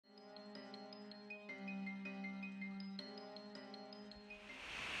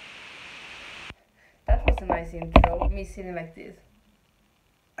a nice intro. Me sitting like this.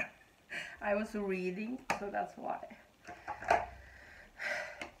 I was reading, so that's why.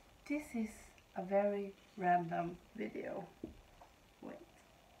 This is a very random video. Wait.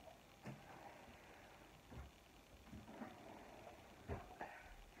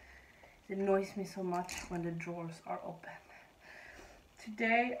 It annoys me so much when the drawers are open.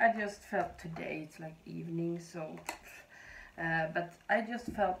 Today I just felt, today it's like evening, so but I just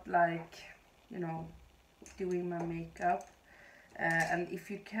felt like, you know, doing my makeup, and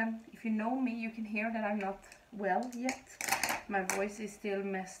if you know me, you can hear that I'm not well yet. My voice is still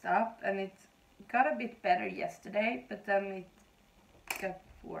messed up, and it got a bit better yesterday, but then it got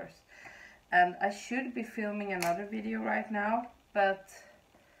worse. And I should be filming another video right now, but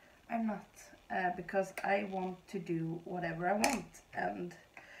I'm not, because I want to do whatever I want, and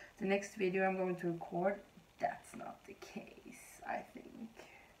the next video I'm going to record, that's not the case, I think.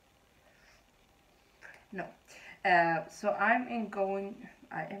 No. So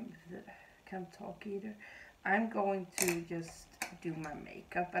can't talk either. I'm going to just do my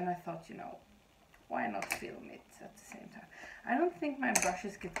makeup, and I thought, you know, why not film it at the same time? I don't think my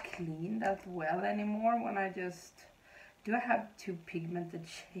brushes get cleaned that well anymore when I just... Do I have two pigmented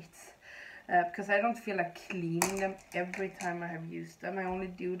shades? Because I don't feel like cleaning them every time I have used them. I only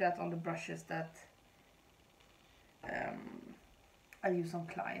do that on the brushes that I use on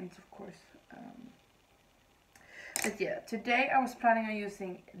clients, of course. But yeah, today I was planning on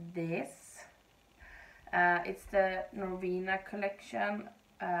using this. It's the Norvina collection,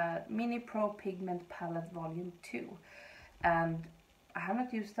 Mini Pro Pigment Palette Volume 2. And I have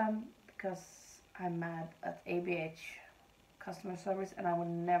not used them because I'm mad at ABH customer service, and I will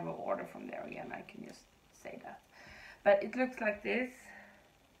never order from there again. I can just say that. But it looks like this.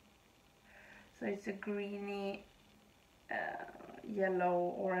 So it's a greeny,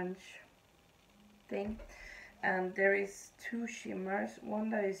 yellow, orange thing. And there is two shimmers.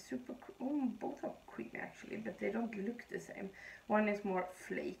 One that is super, both are creamy actually, but they don't look the same. One is more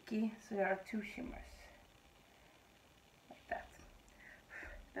flaky, so there are two shimmers. Like that.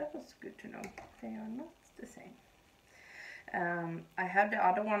 That was good to know. They are not the same. I have the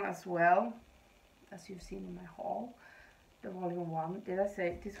other one as well, as you've seen in my haul, the volume 1. Did I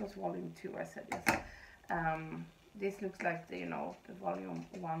say this was volume 2? I said yes. This looks like the, you know, the volume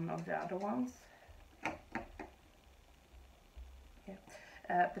 1 of the other ones.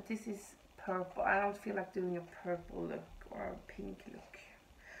 Yeah. But this is purple. I don't feel like doing a purple look or a pink look.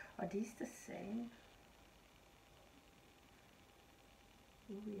 Are these the same?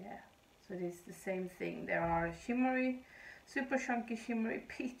 Oh yeah. So it is the same thing. There are shimmery, super chunky shimmery,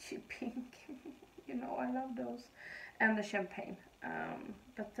 peachy pink. You know, I love those. And the champagne.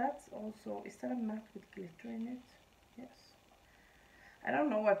 But that's also, is that a matte with glitter in it? Yes. I don't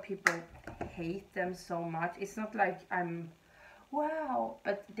know why people hate them so much. It's not like I'm, wow,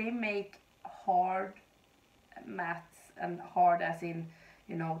 but they make hard mattes, and hard as in,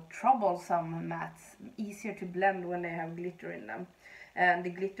 you know, troublesome mattes, easier to blend when they have glitter in them. And the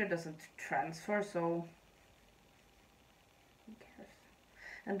glitter doesn't transfer, so who cares?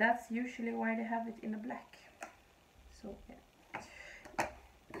 And that's usually why they have it in a black. So yeah,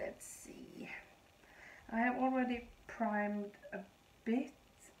 let's see. I have already primed a bit,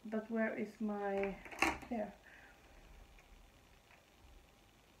 but where is my, there.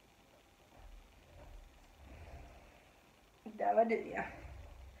 Där var det, ja.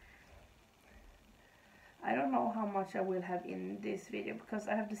 I don't know how much I will have in this video, because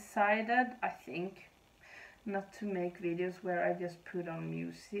I have decided, I think, not to make videos where I just put on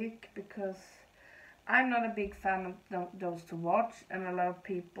music, because I'm not a big fan of those to watch, and a lot of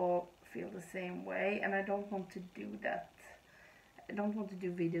people feel the same way, and I don't want to do that. I don't want to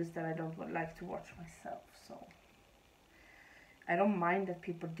do videos that I don't like to watch myself, so I don't mind that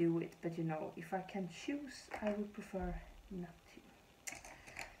people do it, but you know, if I can choose, I would prefer not to.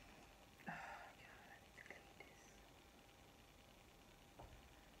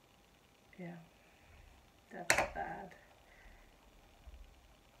 Yeah, that's bad.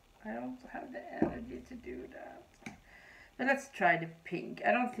 I don't have the energy to do that. But let's try the pink.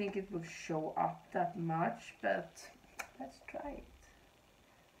 I don't think it will show up that much, but let's try it.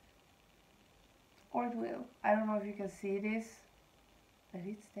 Or it will. I don't know if you can see this, but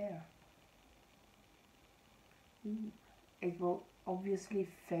it's there. It will obviously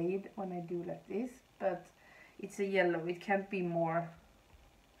fade when I do like this, but it's a yellow. It can't be more.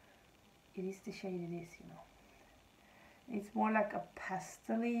 It is the shade it is, you know. It's more like a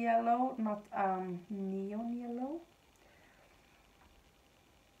pastel yellow, not neon yellow.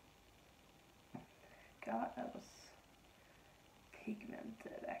 God, that was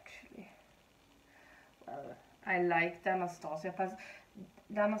pigmented actually. I like the Anastasia palettes.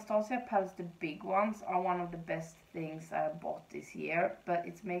 The Anastasia palettes, the big ones, are one of the best things I bought this year, but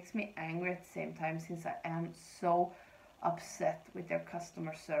it makes me angry at the same time since I am so upset with their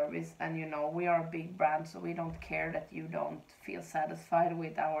customer service. And you know, we are a big brand, so we don't care that you don't feel satisfied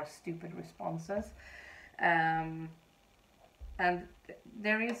with our stupid responses. And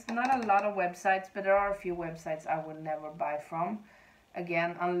there is not a lot of websites, but there are a few websites I will never buy from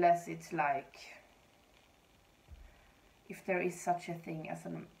again, unless it's like, if there is such a thing as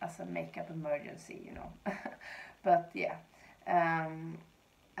a makeup emergency, you know. But yeah,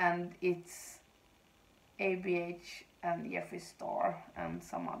 and it's ABH and Jeffree Star and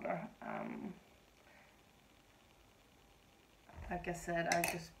some other. Like I said, I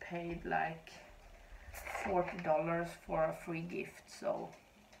just paid like $40 for a free gift, so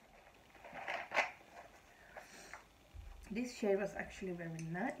this shade was actually very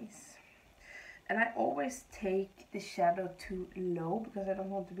nice. And I always take the shadow too low because I don't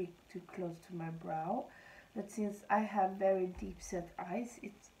want to be too close to my brow. But since I have very deep set eyes,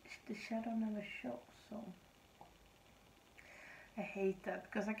 the shadow never shows. So I hate that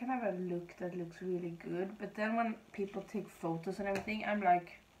because I can have a look that looks really good. But then when people take photos and everything, I'm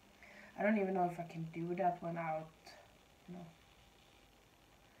like, I don't even know if I can do that when out, you know.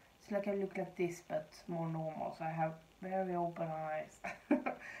 It's like I look like this but more normal. So I have very open eyes.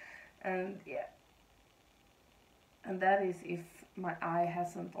 And yeah. And that is if my eye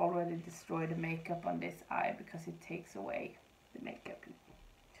hasn't already destroyed the makeup on this eye, because it takes away the makeup.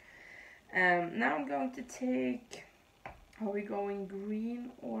 Now I'm going to take, are we going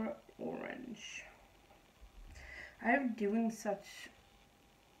green or orange? I'm doing such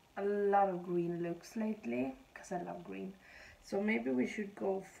a lot of green looks lately because I love green. So maybe we should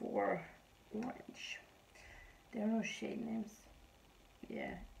go for orange. There are no shade names.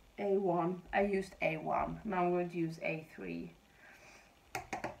 Yeah. A1. I used A1. Now I'm going to use A3.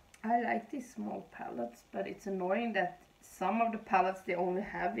 I like these small palettes, but it's annoying that some of the palettes they only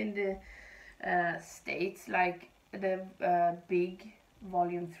have in the States, like the big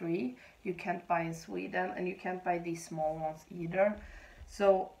volume 3, you can't buy in Sweden, and you can't buy these small ones either.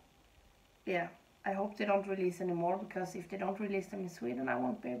 So yeah, I hope they don't release anymore, because if they don't release them in Sweden, I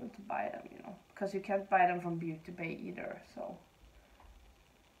won't be able to buy them, you know, because you can't buy them from Beauty Bay either. So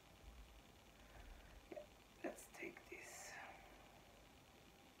let's take this.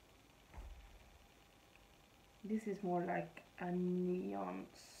 This is more like a neon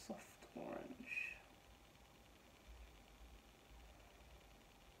soft orange.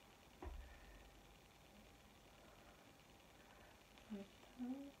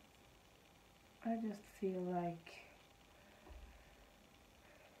 I just feel like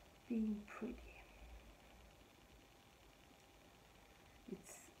being pretty.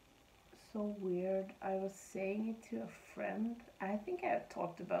 It's so weird. I was saying it to a friend. I think I have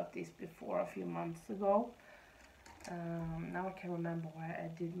talked about this before a few months ago. Now I can remember why I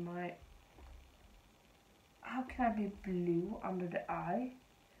did my... How can I be blue under the eye?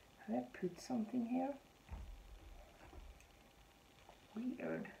 Have I put something here?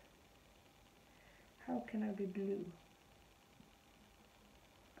 Weird. How can I be blue?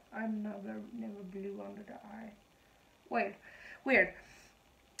 I'm never blue under the eye. Weird.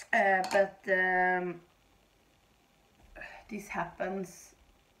 But this happens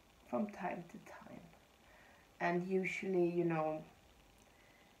from time to time, and usually, you know,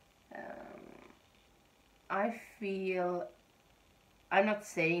 I feel, I'm not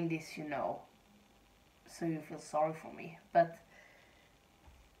saying this, you know, so you feel sorry for me, but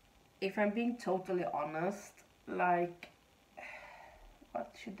if I'm being totally honest, like,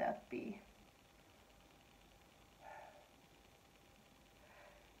 what should that be?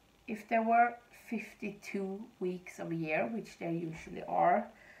 If there were 52 weeks of a year, which there usually are,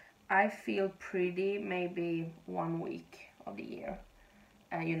 I feel pretty maybe 1 week of the year.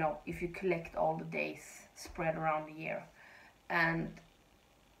 You know, if you collect all the days spread around the year. And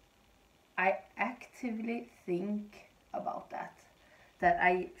I actively think about that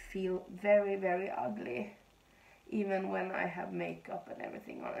I feel very, very ugly even when I have makeup and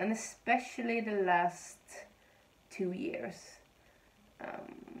everything on, and especially the last 2 years.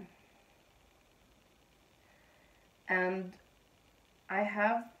 And I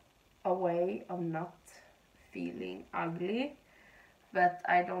have a way of not feeling ugly, but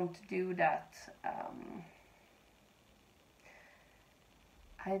I don't do that.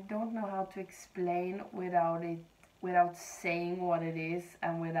 I don't know how to explain without saying what it is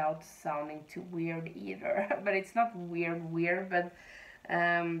and without sounding too weird either. But it's not weird, but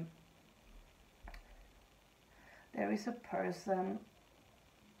there is a person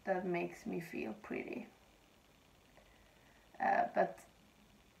that makes me feel pretty. but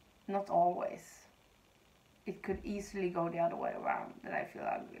not always. It could easily go the other way around, that I feel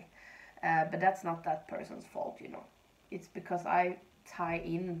ugly. But that's not that person's fault, you know. It's because I tie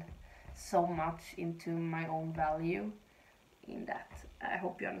in so much into my own value in that. I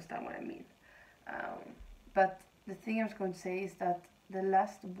hope you understand what I mean. But the thing I was going to say is that the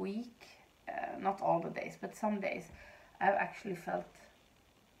last week, not all the days, but some days, I've actually felt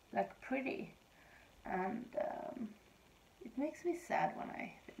like pretty. And it makes me sad when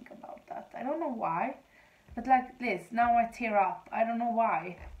I think about that. I don't know why, but like this, now I tear up. I don't know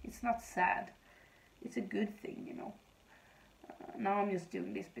why. It's not sad. It's a good thing, you know. Now I'm just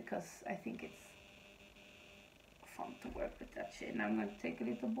doing this because I think it's fun to work with that shade. Now I'm going to take a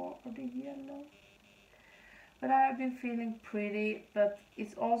little more of the yellow. But I have been feeling pretty, but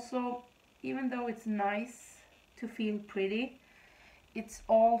it's also, even though it's nice to feel pretty, it's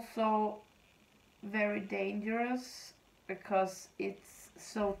also very dangerous because it's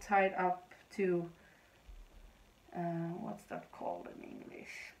so tied up to, what's that called in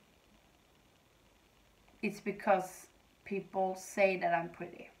English? It's because people say that I'm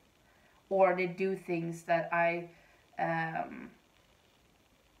pretty, or they do things that I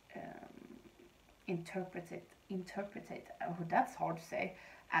interpret it, oh, that's hard to say,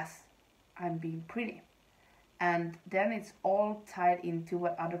 as I'm being pretty. And then it's all tied into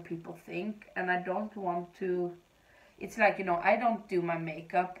what other people think, and I don't want to, it's like, you know, I don't do my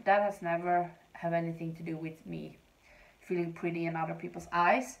makeup. That has never have anything to do with me feeling pretty in other people's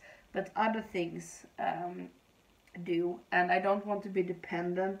eyes, but other things do, and I don't want to be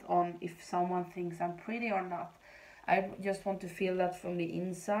dependent on if someone thinks I'm pretty or not. I just want to feel that from the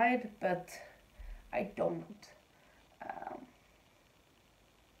inside, but I don't.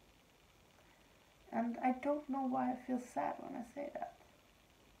 And I don't know why I feel sad when I say that.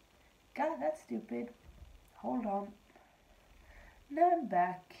 God, that's stupid. Hold on. Now I'm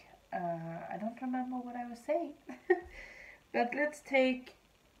back. I don't remember what I was saying. But let's take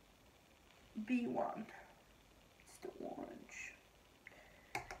B1. It's the orange.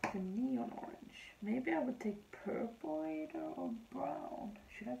 The neon orange. Maybe I would take purple either or brown.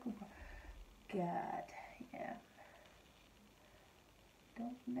 Should I go brown? God, yeah.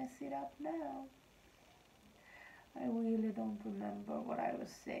 Don't mess it up now. I really don't remember what I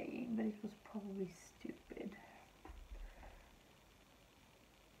was saying, but it was probably stupid.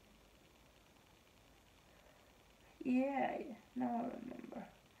 Yeah, now I remember.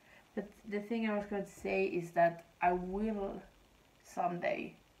 But the thing I was going to say is that I will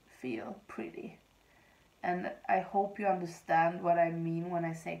someday feel pretty. And I hope you understand what I mean when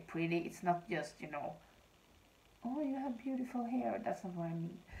I say pretty. It's not just, you know, oh, you have beautiful hair. That's not what I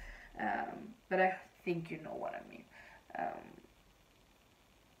mean. But I think you know what I mean.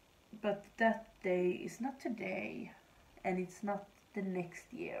 But that day is not today, and it's not the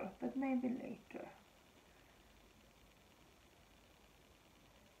next year, but maybe later.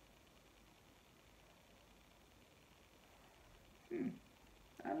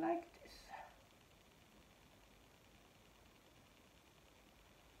 I like this.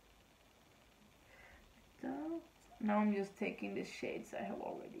 Now I'm just taking the shades I have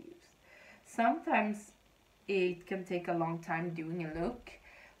already used. Sometimes it can take a long time doing a look,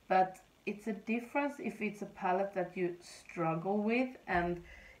 but it's a difference if it's a palette that you struggle with, and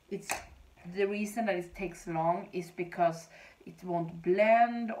it's the reason that it takes long is because it won't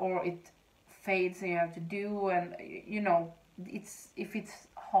blend or it fades and you have to do, and you know, it's if it's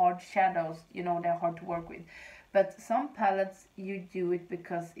hard shadows, you know, they're hard to work with. But some palettes you do it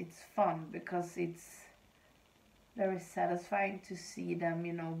because it's fun, because it's very satisfying to see them,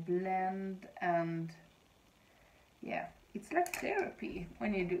 you know, blend, and yeah, it's like therapy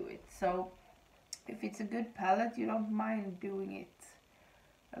when you do it. So if it's a good palette, you don't mind doing it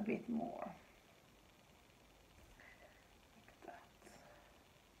a bit more. Like that.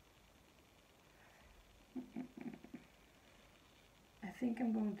 I think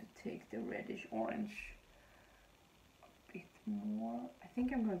I'm going to take the reddish orange a bit more. I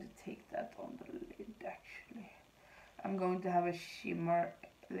think I'm going to take that on the lid actually. I'm going to have a shimmer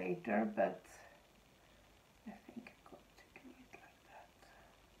later, but I think I'm going to do it like that.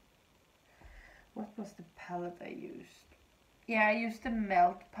 What was the palette I used? Yeah, I used the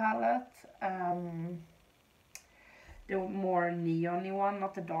Melt palette. The more neon-y one,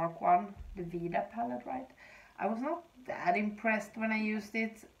 not the dark one. The Vida palette, right? I was not that impressed when I used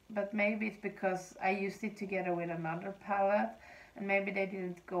it, but maybe it's because I used it together with another palette, and maybe they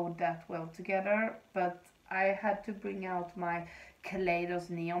didn't go that well together, but I had to bring out my Kaleidos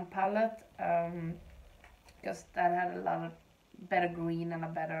Neon palette, because that had a lot of better green and a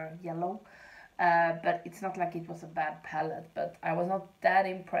better yellow. but it's not like it was a bad palette, but I was not that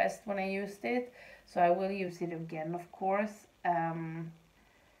impressed when I used it, so I will use it again, of course.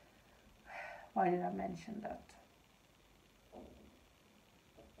 Why did I mention that?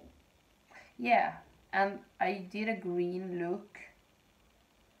 Yeah, and I did a green look,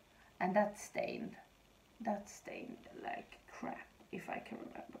 and that stained like crap, if I can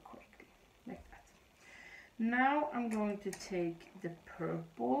remember correctly, like that. Now I'm going to take the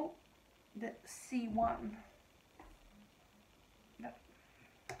purple, the C1. No.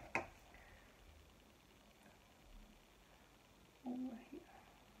 Over here.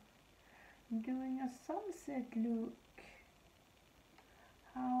 I'm doing a sunset look.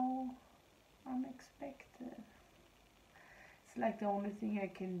 How unexpected. It's like the only thing I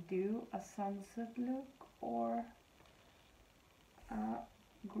can do, a sunset look or a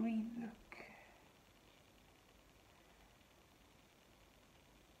green look.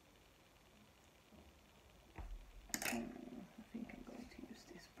 I think I'm going to use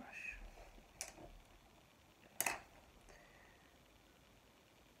this brush.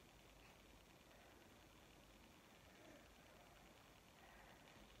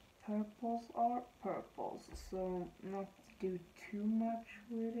 Purples are purples, so not do too much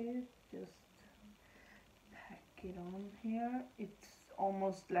with it, just pack it on here. It's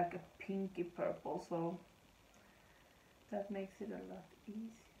almost like a pinky purple, so that makes it a lot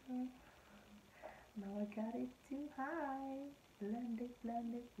easier. Now I got it too high. Blend it,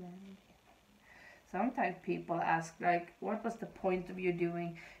 blend it, blend it. Sometimes people ask, like, what was the point of you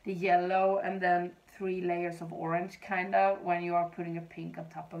doing the yellow and then 3 layers of orange, kind of, when you are putting a pink on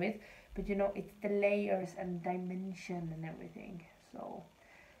top of it? But you know, it's the layers and dimension and everything. So,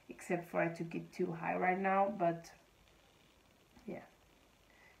 except for I took it too high right now, but yeah,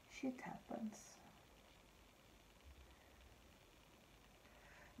 shit happens.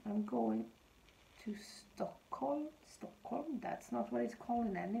 I'm going to Stockholm, that's not what it's called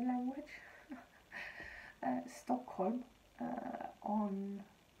in any language. Stockholm on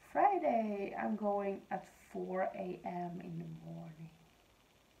Friday. I'm going at 4 a.m. in the morning.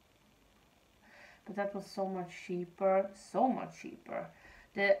 But that was so much cheaper, so much cheaper.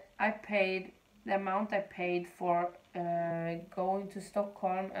 The amount I paid for going to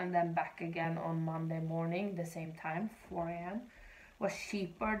Stockholm and then back again on Monday morning, the same time, 4 a.m. was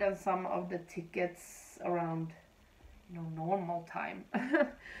cheaper than some of the tickets around, you know, normal time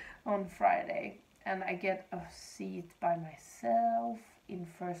on Friday. And I get a seat by myself in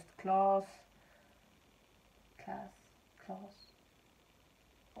first class.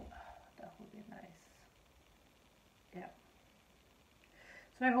 Oh, that would be nice. Yeah.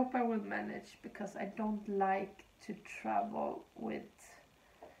 So I hope I will manage, because I don't like to travel with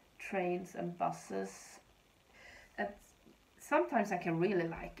trains and buses. Sometimes I can really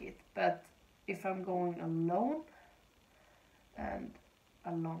like it, but if I'm going alone and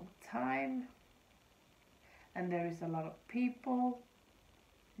a long time and there is a lot of people,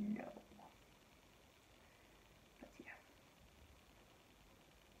 no. But yeah.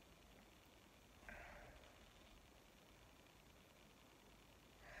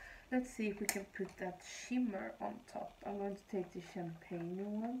 Let's see if we can put that shimmer on top. I'm going to take the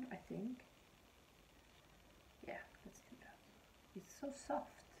champagne one, I think. Yeah, let's do that. It's so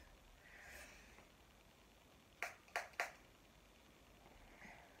soft.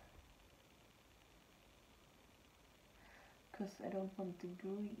 Because I don't want the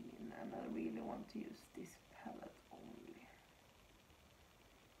green, and I really want to use this palette only.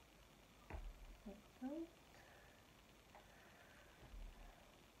 Like that.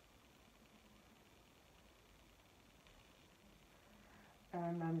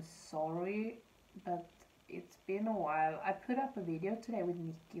 And I'm sorry, but it's been a while. I put up a video today with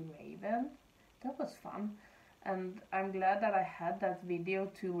Nikki Raven. That was fun. And I'm glad that I had that video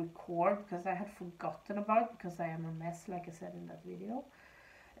to record, because I had forgotten about it, because I am a mess, like I said in that video.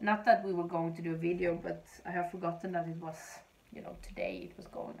 Not that we were going to do a video, but I have forgotten that it was, you know, today it was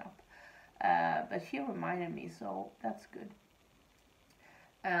going up. But she reminded me, so that's good.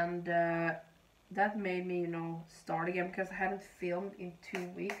 And that made me, you know, start again, because I hadn't filmed in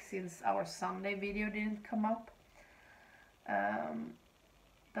 2 weeks since our Sunday video didn't come up.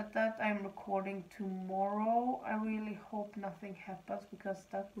 But that I'm recording tomorrow. I really hope nothing happens, because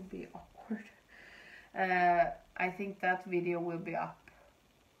that would be awkward. I think that video will be up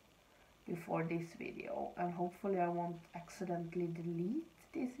before this video, and hopefully I won't accidentally delete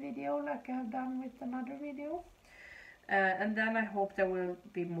this video like I have done with another video. And then I hope there will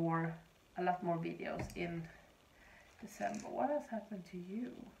be a lot more videos in December. What has happened to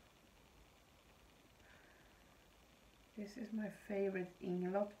you? This is my favorite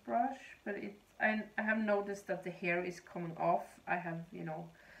inglot brush, but I have noticed that the hair is coming off. I have, you know,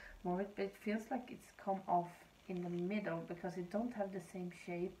 more it, but it feels like it's come off in the middle because it don't have the same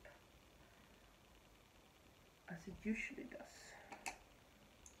shape as it usually does.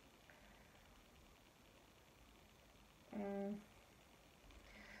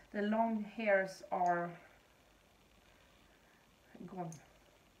 The long hairs are gone.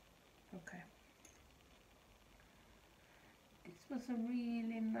 Okay. This was a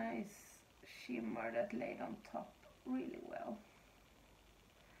really nice shimmer that laid on top really well.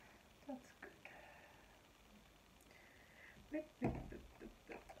 That's good.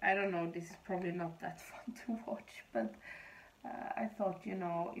 I don't know, this is probably not that fun to watch, but I thought, you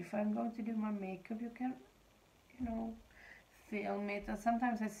know, if I'm going to do my makeup, you can, you know, film it. And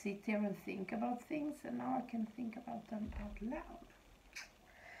sometimes I sit here and think about things, and now I can think about them out loud.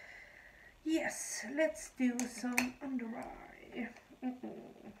 Yes, let's do some under eye.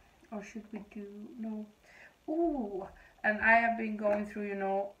 Or should we do, no. Ooh, and I have been going through, you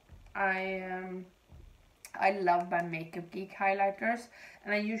know, I love my Makeup Geek highlighters,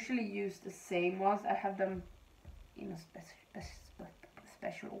 and I usually use the same ones. I have them in a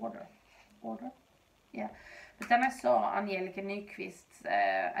special order. Yeah, but then I saw Angelica Nyqvist's,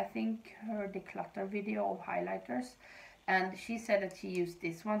 I think her declutter video of highlighters, and she said that she used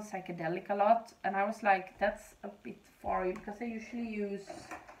this one, Psychedelic, a lot, and I was like, that's a bit far, because I usually use,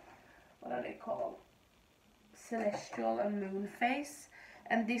 what are they called? Celestial and Moon Face.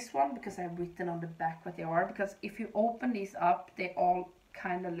 And this one, because I've written on the back what they are, because if you open these up, they all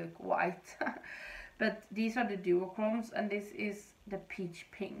kind of look white. But these are the duochromes, and this is the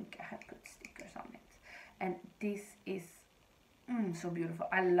peach pink. I have put stickers on it. And this is so beautiful.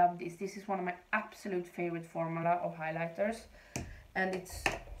 I love this. This is one of my absolute favorite formula of highlighters. And it's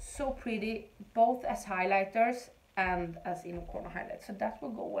so pretty, both as highlighters and as inner corner highlights. So that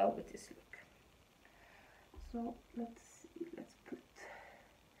will go well with this look. So let's see, let's put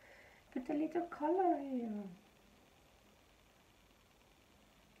a little color here.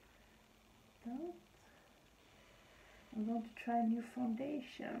 That. I'm going to try a new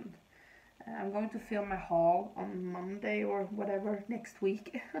foundation. I'm going to film my haul on Monday or whatever next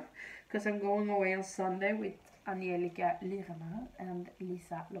week, because I'm going away on Sunday with Angelica Lirana and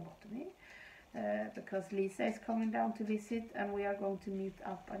Lisa Lobotomy, because Lisa is coming down to visit, and we are going to meet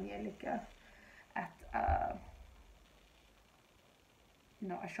up Angelica at you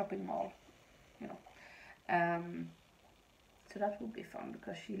know, a shopping mall, you know. So that will be fun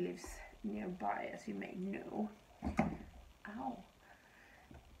because she lives nearby, as you may know. Ow.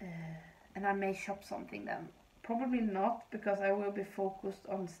 And I may shop something then. Probably not, because I will be focused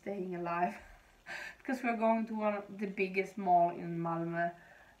on staying alive. Because we're going to one of the biggest mall in Malmö,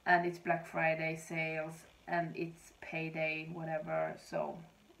 and it's Black Friday sales, and it's payday, whatever, so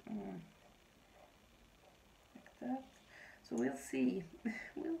like that. So we'll see.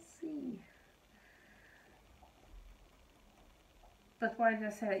 We'll see. But why did I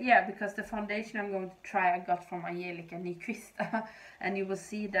say that? Yeah, because the foundation I'm going to try I got from Angelica Nyqvist. And you will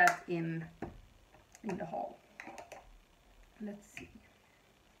see that in the haul. Let's see.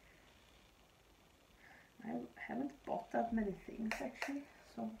 I haven't bought that many things actually,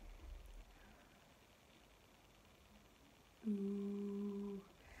 so. Ooh,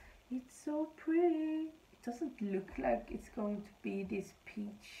 it's so pretty. It doesn't look like it's going to be this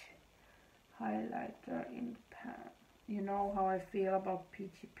peach highlighter in the pan. You know how I feel about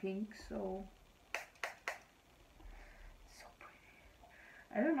peachy pink, so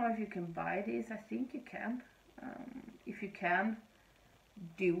pretty. I don't know if you can buy these. I think you can. If you can,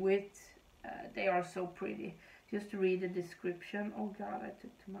 do it. They are so pretty. Just read the description. Oh god, I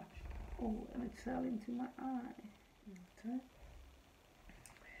took too much. Oh, and it fell into my eye. Okay.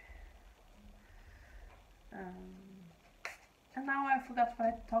 And now I forgot what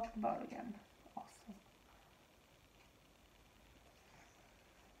I talked about again. Awesome.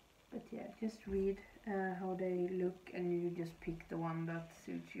 But yeah, just read how they look, and you just pick the one that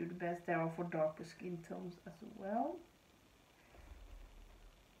suits you the best. They are for darker skin tones as well.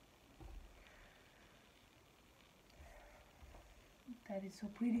 That is so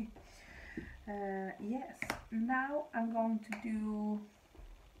pretty. Yes, now I'm going to do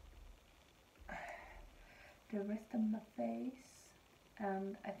the rest of my face,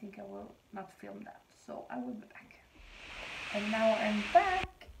 and I think I will not film that, so I will be back. And now I'm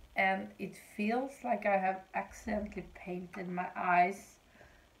back, and it feels like I have accidentally painted my eyes,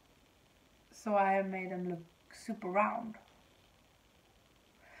 so I have made them look super round,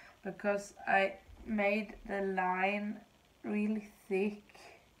 because I made the line really thick,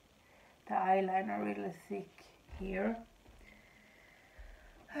 the eyeliner really thick here.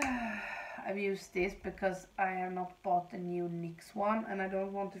 I've used this because I have not bought the new NYX one, and I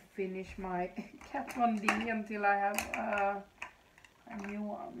don't want to finish my Cat 1D until I have a new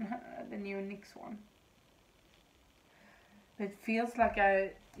one, the new NYX one. It feels like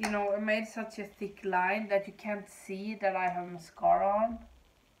I made such a thick line that you can't see that I have mascara on.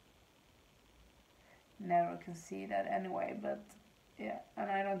 Never can see that anyway, but yeah,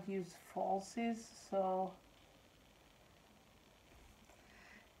 and I don't use falsies, so.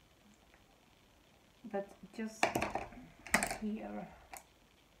 But just here.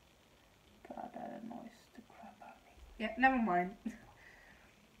 God, that annoys the crap out of me. Yeah, never mind.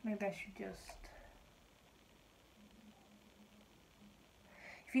 Maybe I should just.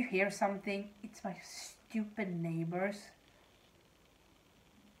 If you hear something, it's my stupid neighbors.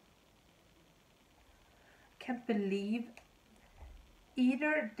 Can't believe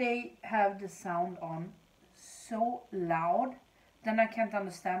either they have the sound on so loud, then I can't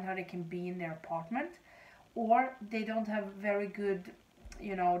understand how they can be in their apartment, or they don't have very good,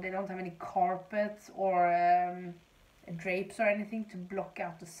 they don't have any carpets or drapes or anything to block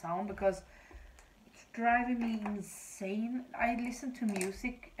out the sound, because it's driving me insane. I listen to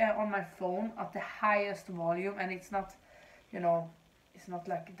music on my phone at the highest volume, and it's not, it's not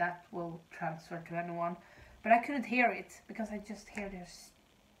like that will transfer to anyone. But I couldn't hear it because I just hear their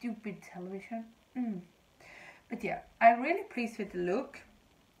stupid television. But yeah, I'm really pleased with the look,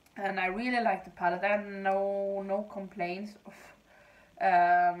 and I really like the palette. I have no complaints of,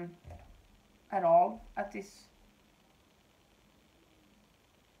 at all at this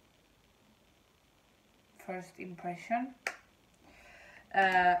first impression.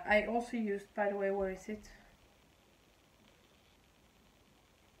 I also used, by the way, where is it?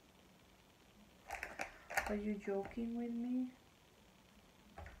 Are you joking with me?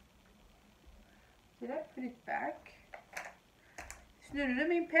 Did I put it back? Snurrade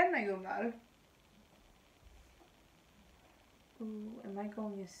min penna, Gunvald. Ooh, am I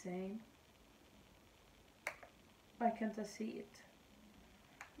going insane? Why can't I see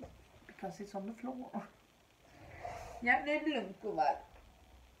it? Because it's on the floor. Ja, nu är det lugnt, Gunvald.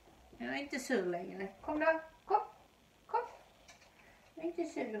 Jag är inte sur längre. Kom då, kom. Jag är inte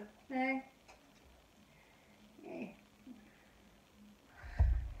sur. Nej.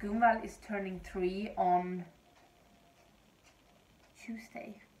 Gunvald is turning 3 on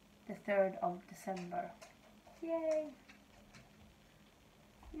Tuesday, the 3rd of December. Yay!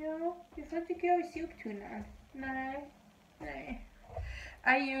 Ja, du får tycka jag är så upptunnad. Nej.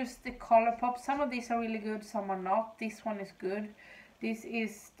 I use the Colourpop. Some of these are really good, some are not. This one is good. This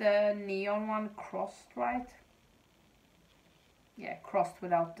is the neon one, crossed, right? Yeah, crossed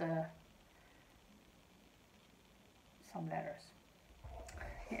without the some letters.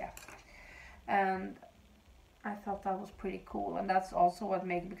 Yeah, and I thought that was pretty cool, and that's also what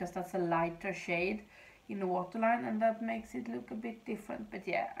makes, because that's a lighter shade in the waterline, and that makes it look a bit different. But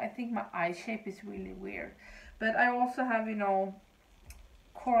yeah, I think my eye shape is really weird. But I also have,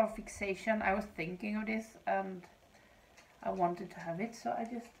 coral fixation. I was thinking of this and I wanted to have it, so I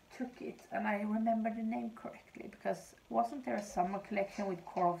just took it, and I remember the name correctly, because wasn't there a summer collection with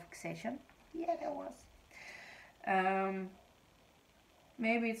coral fixation? Yeah, there was.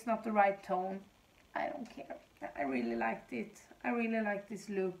 Maybe it's not the right tone. I don't care. I really liked it. I really like this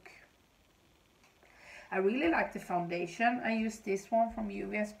look. I really like the foundation. I used this one from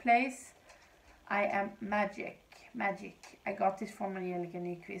UVS Place. I am Magic. I got this from Angelica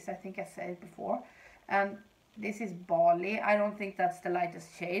Nyquist. I think I said it before. And this is Bali. I don't think that's the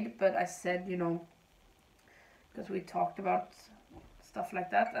lightest shade, but I said, because we talked about stuff like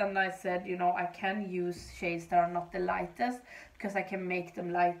that, and I said, I can use shades that are not the lightest because I can make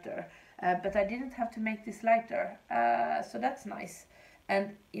them lighter, but I didn't have to make this lighter, so that's nice.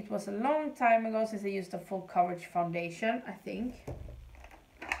 And it was a long time ago since I used a full coverage foundation, I think.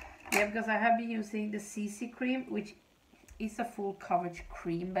 Yeah, because I have been using the CC cream, which is a full coverage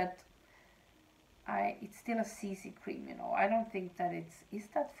cream, but it's still a CC cream, I don't think that is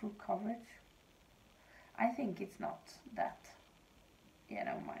that full coverage? I think it's not that. Yeah,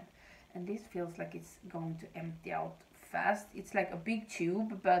 never mind. And this feels like it's going to empty out fast. It's like a big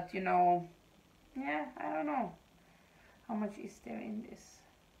tube, but yeah, I don't know. How much is there in this?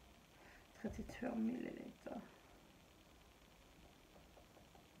 32 milliliter.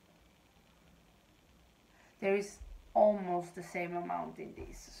 There is almost the same amount in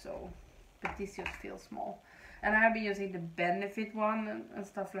this, but this just feels small. And I have been using the Benefit one and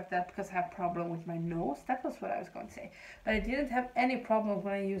stuff like that because I have a problem with my nose. That was what I was going to say. But I didn't have any problems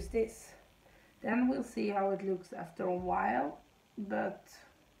when I used this. Then we'll see how it looks after a while. And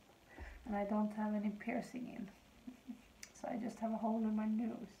I don't have any piercing in. so I just have a hole in my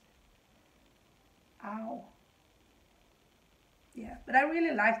nose. Ow. Yeah, but I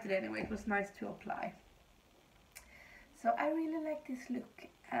really liked it anyway. It was nice to apply. So I really like this look,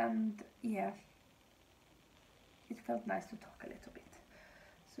 and yeah, it felt nice to talk a little bit.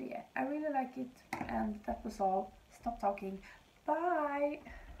 So yeah, I really like it, and that was all. Stop talking. Bye!